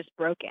heart is just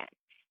broken.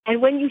 And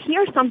when you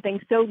hear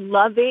something so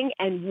loving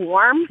and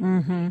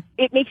warm,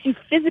 it makes you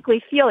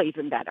physically feel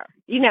even better.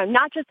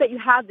 Not just that you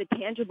have the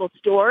tangible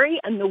story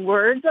and the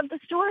words of the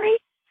story,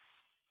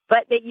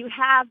 but that you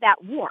have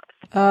that warmth.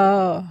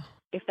 Oh.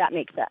 If that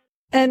makes sense.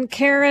 And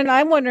Karen,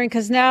 I'm wondering,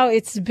 because now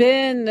it's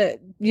been,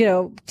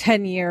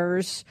 10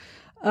 years,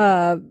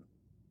 is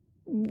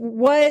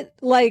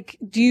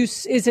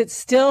it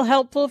still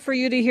helpful for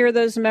you to hear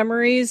those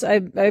memories? I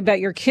bet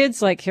your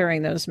kids like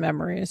hearing those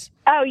memories.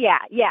 Oh, yeah.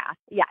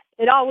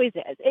 It always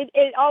is.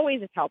 It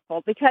always is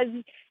helpful because,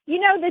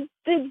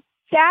 the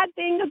sad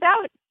thing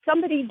about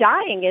somebody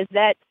dying is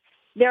that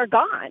they're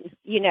gone,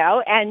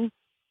 and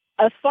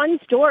a fun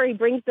story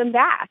brings them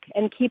back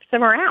and keeps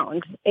them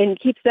around and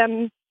keeps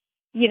them,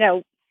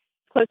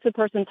 close to the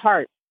person's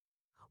heart.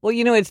 Well,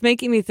 it's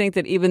making me think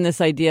that even this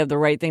idea of the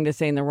right thing to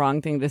say and the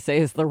wrong thing to say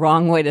is the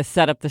wrong way to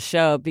set up the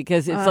show,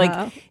 because it's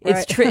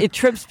it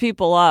trips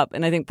people up.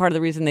 And I think part of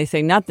the reason they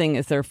say nothing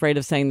is they're afraid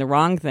of saying the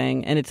wrong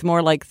thing. And it's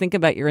more like, think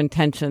about your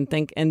intention,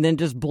 and then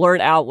just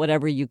blurt out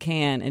whatever you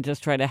can and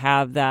just try to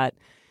have that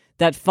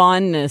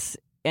fondness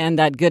and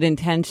that good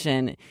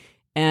intention.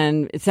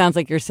 And it sounds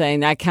like you're saying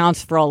that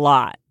counts for a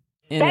lot.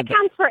 That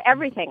counts for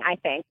everything, I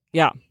think.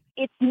 Yeah.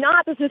 It's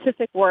not the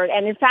specific word.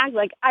 And in fact,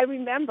 like, I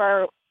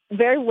remember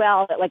very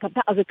well that like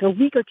a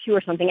week or two or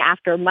something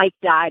after Mike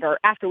died, or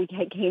after we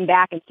came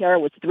back and Sarah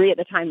was 3 at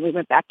the time we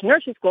went back to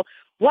nursery school,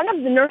 one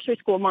of the nursery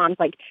school moms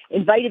like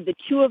invited the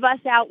two of us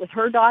out with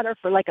her daughter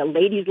for like a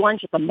ladies'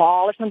 lunch at the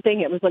mall or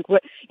something. It was like,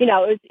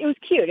 it was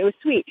cute. It was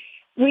sweet.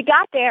 We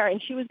got there and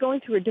she was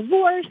going through a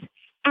divorce,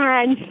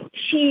 and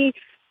she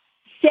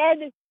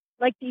said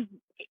like these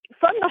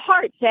from the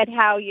heart, said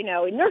how, in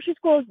nursery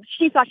school,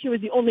 she thought she was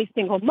the only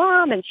single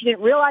mom, and she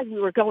didn't realize we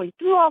were going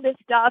through all this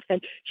stuff,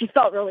 and she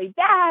felt really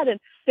bad and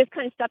this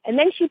kind of stuff. And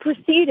then she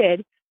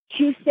proceeded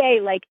to say,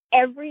 like,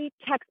 every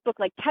textbook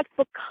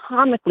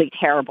comically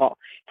terrible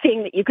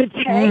thing that you could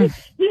say.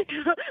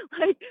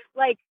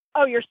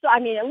 Oh,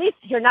 at least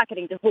you're not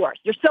getting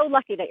divorced. You're so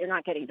lucky that you're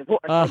not getting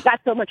divorced. Like,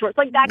 that's so much worse.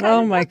 Like that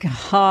kind of my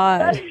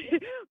God.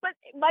 But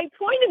my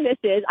point in this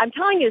is, I'm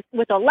telling you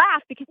with a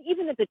laugh, because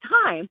even at the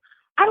time,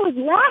 I was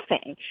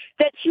laughing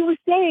that she was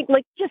saying,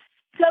 like, just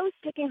so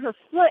sticking her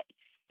foot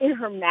in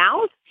her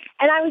mouth.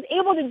 And I was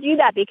able to do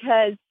that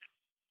because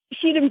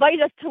she'd invite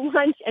us to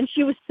lunch, and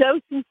she was so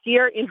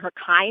sincere in her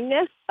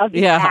kindness of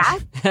the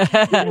past.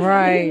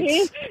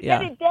 Right. Yeah.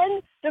 And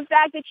then the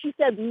fact that she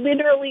said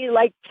literally,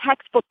 like,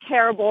 textbook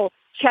terrible,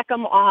 check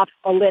them off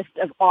a list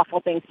of awful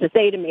things to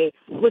say to me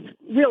was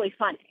really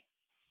funny.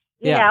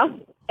 You know?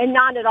 And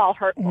not at all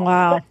hurtful.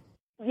 Wow.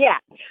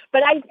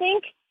 But I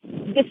think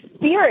the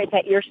spirit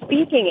that you're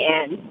speaking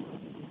in,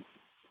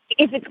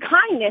 if it's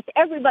kindness,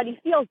 everybody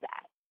feels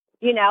that,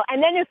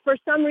 And then if for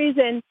some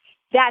reason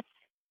that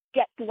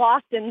gets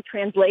lost in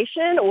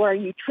translation or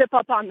you trip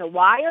up on the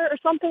wire or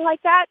something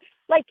like that.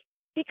 Like,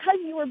 because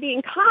you were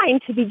being kind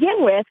to begin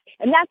with,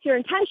 and that's your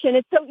intention,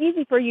 it's so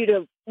easy for you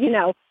to,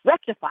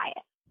 rectify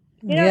it.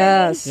 You know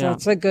yes, what I mean?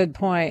 That's a good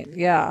point.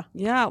 Yeah.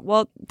 Yeah.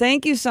 Well,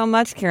 thank you so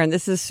much, Karen.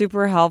 This is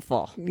super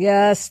helpful.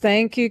 Yes.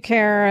 Thank you,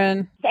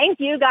 Karen. Thank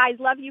you, guys.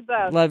 Love you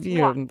both. Love you.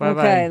 Yeah.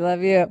 Bye-bye. Okay.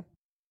 Love you.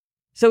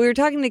 So we were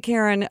talking to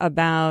Karen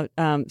about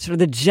sort of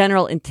the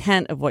general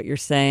intent of what you're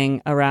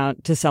saying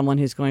around to someone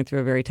who's going through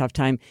a very tough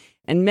time.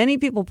 And many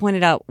people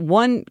pointed out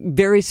one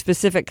very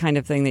specific kind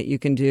of thing that you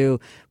can do,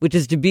 which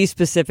is to be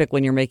specific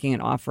when you're making an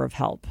offer of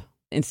help.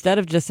 Instead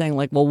of just saying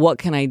like, well, what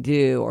can I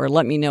do? Or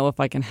let me know if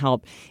I can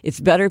help.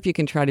 It's better if you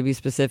can try to be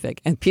specific.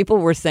 And people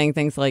were saying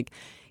things like,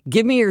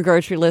 give me your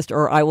grocery list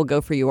or I will go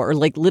for you. Or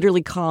like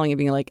literally calling and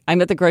being like,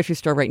 I'm at the grocery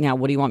store right now.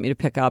 What do you want me to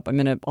pick up?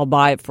 I'll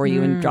buy it for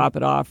you and drop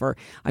it off. Or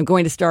I'm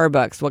going to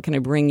Starbucks. What can I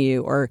bring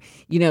you? Or,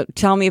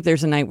 tell me if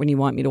there's a night when you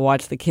want me to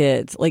watch the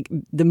kids. Like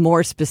the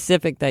more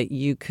specific that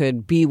you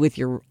could be with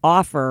your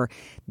offer,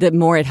 the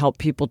more it helped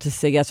people to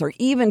say yes, or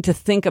even to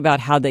think about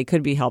how they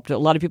could be helped. A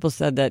lot of people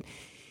said that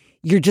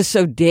you're just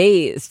so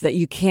dazed that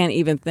you can't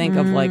even think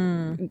of like,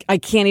 I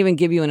can't even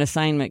give you an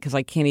assignment because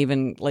I can't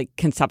even like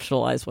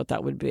conceptualize what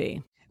that would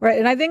be. Right.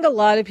 And I think a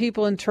lot of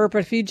people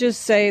interpret, if you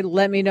just say,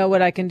 let me know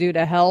what I can do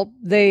to help,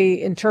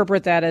 they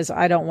interpret that as,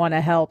 I don't want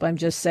to help. I'm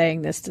just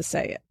saying this to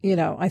say it.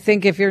 I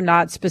think if you're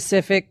not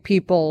specific,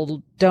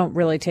 people don't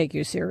really take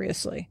you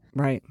seriously.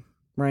 Right.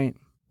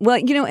 Well,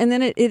 and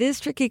then it is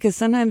tricky because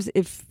sometimes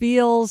it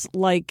feels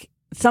like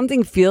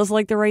something feels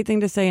like the right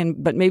thing to say,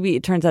 but maybe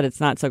it turns out it's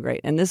not so great.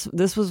 And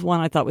this was one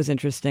I thought was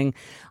interesting.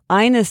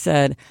 Ina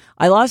said,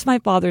 I lost my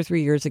father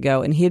 3 years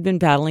ago, and he had been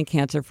battling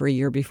cancer for a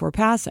year before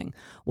passing.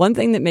 One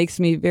thing that makes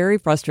me very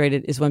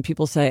frustrated is when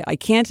people say, I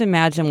can't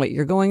imagine what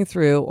you're going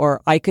through,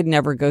 or I could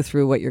never go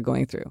through what you're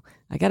going through.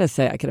 I got to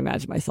say, I could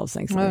imagine myself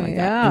saying something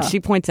that. And she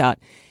points out,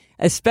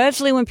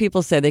 especially when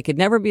people say they could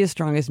never be as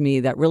strong as me,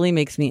 that really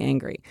makes me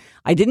angry.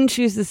 I didn't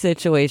choose the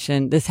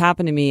situation. This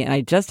happened to me, and I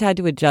just had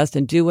to adjust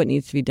and do what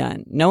needs to be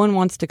done. No one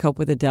wants to cope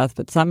with a death,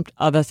 but some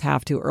of us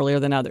have to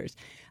earlier than others.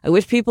 I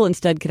wish people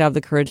instead could have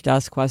the courage to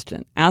ask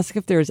questions. Ask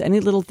if there's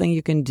any little thing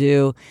you can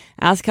do.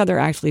 Ask how they're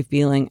actually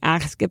feeling.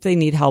 Ask if they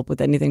need help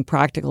with anything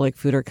practical like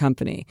food or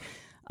company.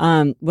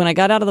 When I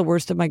got out of the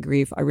worst of my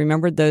grief, I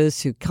remembered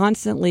those who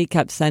constantly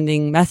kept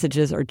sending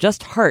messages or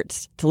just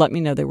hearts to let me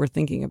know they were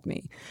thinking of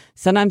me.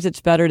 Sometimes it's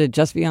better to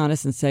just be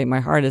honest and say, my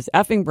heart is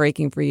effing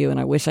breaking for you and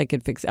I wish I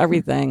could fix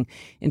everything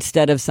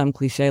instead of some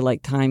cliche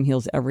like time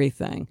heals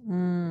everything.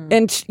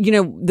 And,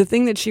 the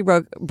thing that she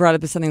brought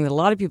up is something that a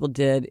lot of people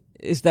did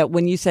is that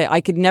when you say,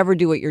 I could never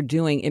do what you're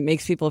doing, it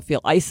makes people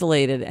feel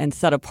isolated and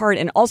set apart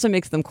and also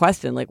makes them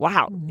question like,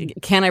 wow,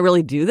 can I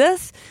really do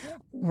this?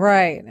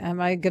 Right. Am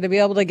I going to be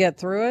able to get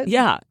through it?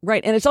 Yeah,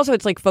 right. And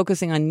it's like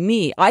focusing on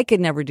me. I could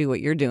never do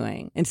what you're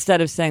doing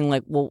instead of saying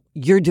like, well,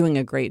 you're doing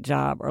a great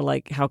job or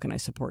like, how can I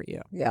support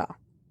you? Yeah.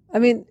 I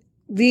mean,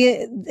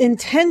 the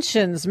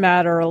intentions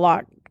matter a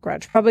lot,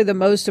 Gretch. Probably the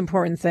most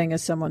important thing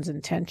is someone's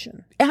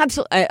intention.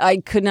 Absolutely. I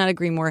could not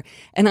agree more.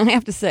 And I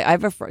have to say, I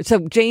have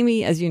so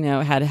Jamie, as you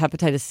know, had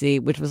hepatitis C,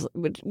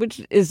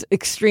 which is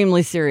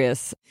extremely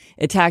serious.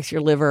 It attacks your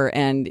liver,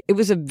 and it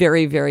was a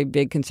very, very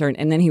big concern.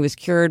 And then he was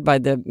cured by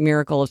the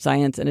miracle of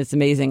science, and it's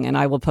amazing. And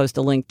I will post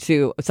a link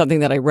to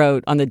something that I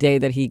wrote on the day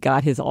that he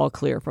got his all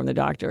clear from the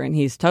doctor, and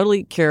he's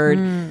totally cured,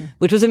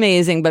 which was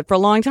amazing. But for a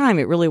long time,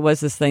 it really was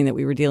this thing that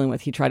we were dealing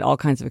with. He tried all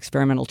kinds of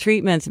experimental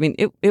treatments. I mean,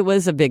 it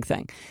was a big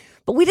thing.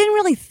 But we didn't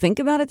really think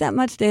about it that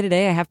much day to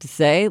day, I have to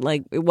say.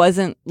 Like, it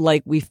wasn't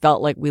like we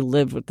felt like we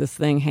lived with this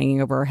thing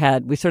hanging over our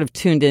head. We sort of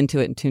tuned into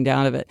it and tuned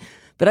out of it.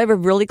 But I have a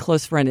really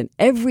close friend, and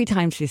every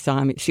time she saw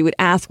him, she would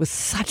ask with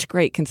such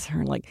great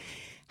concern, like,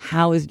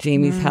 how is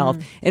Jamie's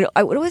health? And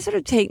it would always sort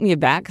of take me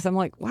aback because I'm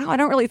like, wow, I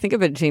don't really think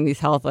about Jamie's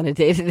health on a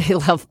day-to-day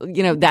level,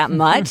 that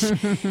much.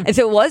 And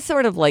so it was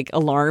sort of like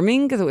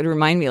alarming because it would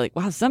remind me like,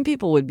 wow, some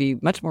people would be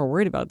much more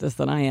worried about this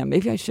than I am.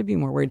 Maybe I should be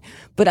more worried.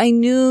 But I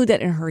knew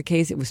that in her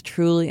case, it was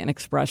truly an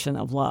expression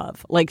of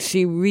love. Like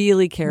she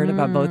really cared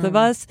about both of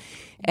us.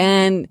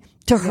 And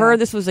to her,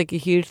 this was like a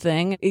huge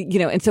thing,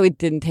 and so it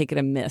didn't take it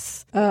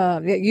amiss.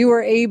 You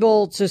were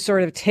able to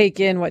sort of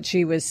take in what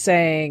she was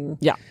saying.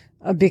 Yeah.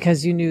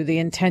 Because you knew the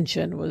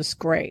intention was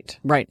great.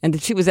 Right. And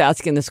that she was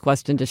asking this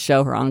question to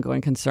show her ongoing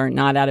concern,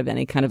 not out of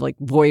any kind of like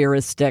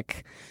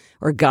voyeuristic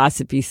or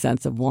gossipy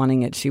sense of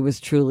wanting it. She was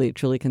truly,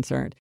 truly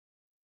concerned.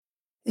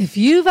 If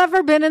you've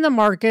ever been in the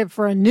market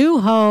for a new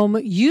home,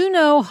 you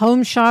know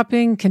home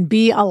shopping can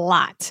be a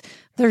lot.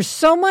 There's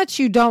so much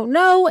you don't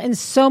know and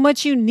so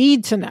much you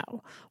need to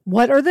know.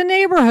 What are the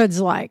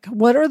neighborhoods like?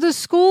 What are the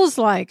schools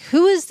like?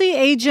 Who is the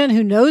agent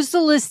who knows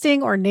the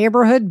listing or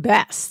neighborhood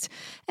best?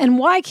 And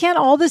why can't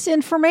all this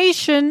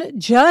information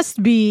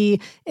just be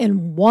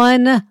in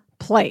one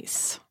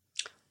place?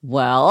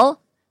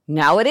 Well,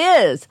 now it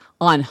is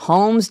on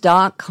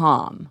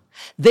Homes.com.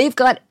 They've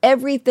got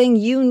everything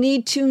you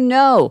need to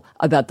know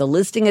about the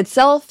listing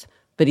itself,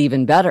 but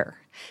even better.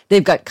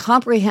 They've got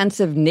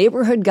comprehensive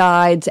neighborhood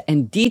guides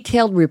and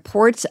detailed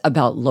reports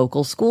about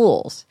local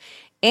schools.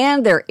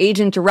 And their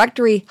agent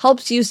directory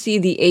helps you see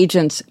the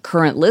agent's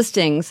current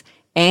listings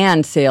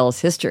and sales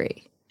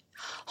history.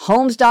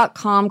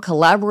 Homes.com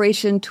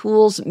collaboration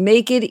tools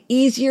make it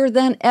easier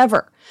than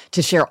ever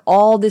to share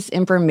all this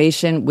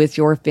information with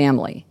your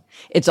family.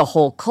 It's a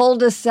whole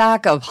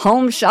cul-de-sac of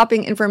home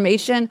shopping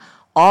information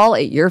all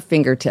at your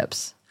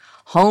fingertips.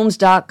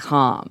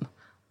 Homes.com.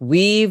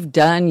 We've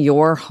done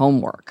your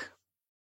homework.